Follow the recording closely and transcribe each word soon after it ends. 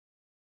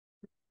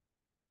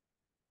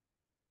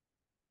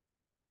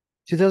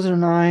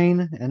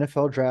2009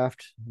 NFL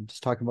draft. I'm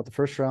just talking about the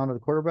first round of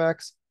the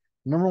quarterbacks.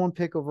 Number one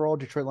pick overall,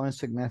 Detroit Lions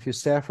took Matthew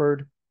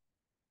Stafford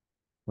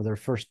with their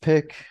first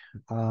pick.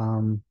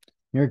 New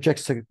York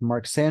Jets took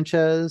Mark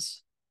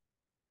Sanchez.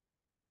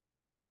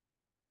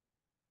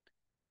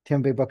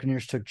 Tampa Bay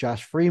Buccaneers took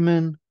Josh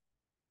Freeman.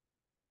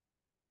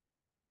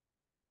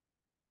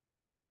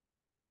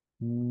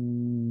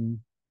 Mm,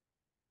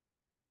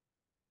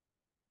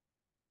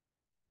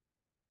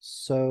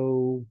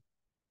 so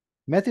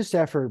Matthew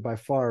Stafford by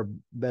far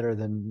better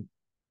than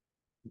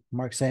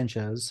Mark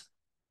Sanchez,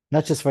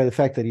 not just by the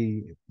fact that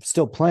he's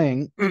still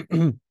playing,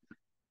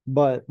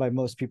 but by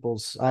most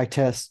people's eye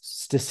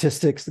test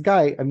statistics. The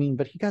guy, I mean,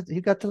 but he got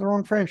to the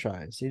wrong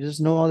franchise. He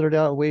just no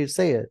other way to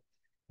say it.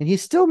 And he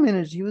still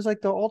managed. He was like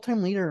the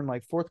all-time leader in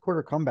like fourth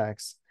quarter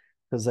comebacks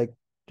because like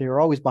they were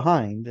always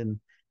behind, and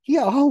he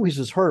always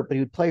was hurt, but he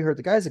would play hurt.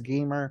 The guy's a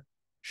gamer,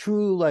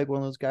 true like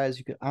one of those guys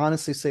you could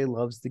honestly say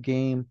loves the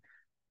game.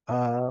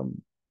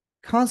 Um,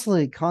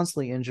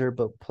 constantly injured,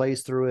 but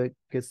plays through it,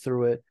 gets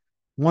through it.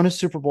 Won a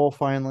Super Bowl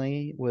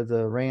finally with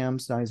the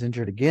Rams. Now he's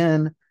injured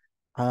again.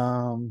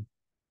 Um,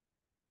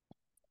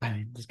 I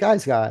mean, this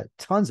guy's got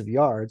tons of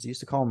yards. I used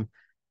to call him,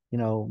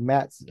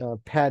 Matt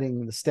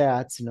padding the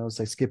stats. It's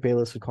like Skip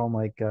Bayless would call him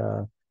like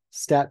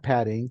stat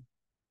padding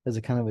as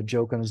a kind of a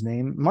joke on his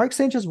name. Mark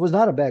Sanchez was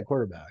not a bad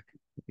quarterback.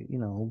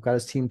 Got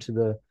his team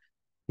to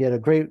he had a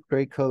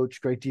great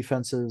coach, great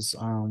defenses.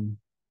 One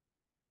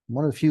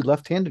of the few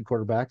left-handed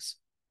quarterbacks.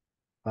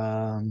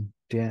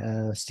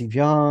 Steve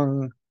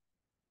Young,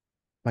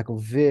 Michael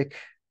Vick,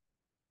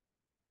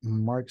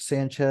 Mark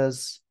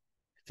Sanchez.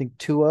 I think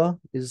Tua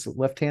is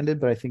left-handed,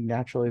 but I think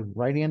naturally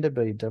right-handed,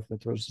 but he definitely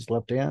throws his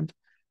left hand.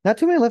 Not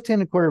too many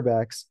left-handed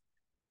quarterbacks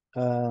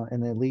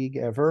in the league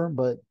ever,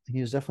 but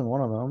he was definitely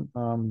one of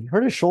them. He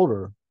hurt his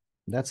shoulder.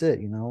 That's it,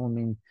 I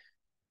mean,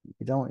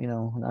 I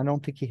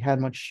don't think he had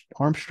much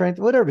arm strength,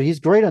 whatever. He's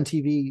great on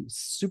TV,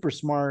 super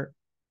smart.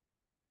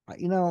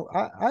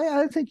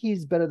 I think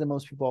he's better than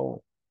most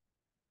people.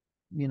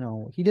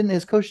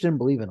 His coach didn't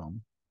believe in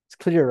him. It's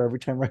clear every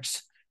time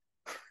Rex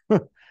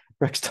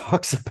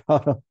talks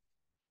about him.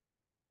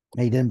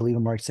 He didn't believe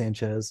in Mark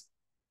Sanchez.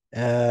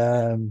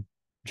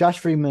 Josh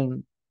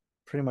Freeman,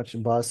 pretty much a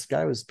bust.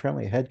 Guy was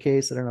apparently a head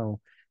case. I don't know.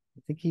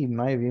 I think he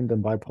might have even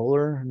been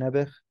bipolar,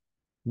 Nebich.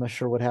 I'm not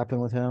sure what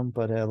happened with him,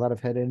 but a lot of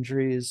head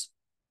injuries.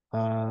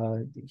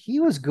 He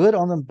was good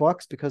on the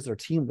Bucks because their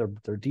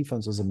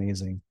defense was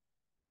amazing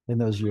in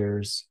those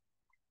years.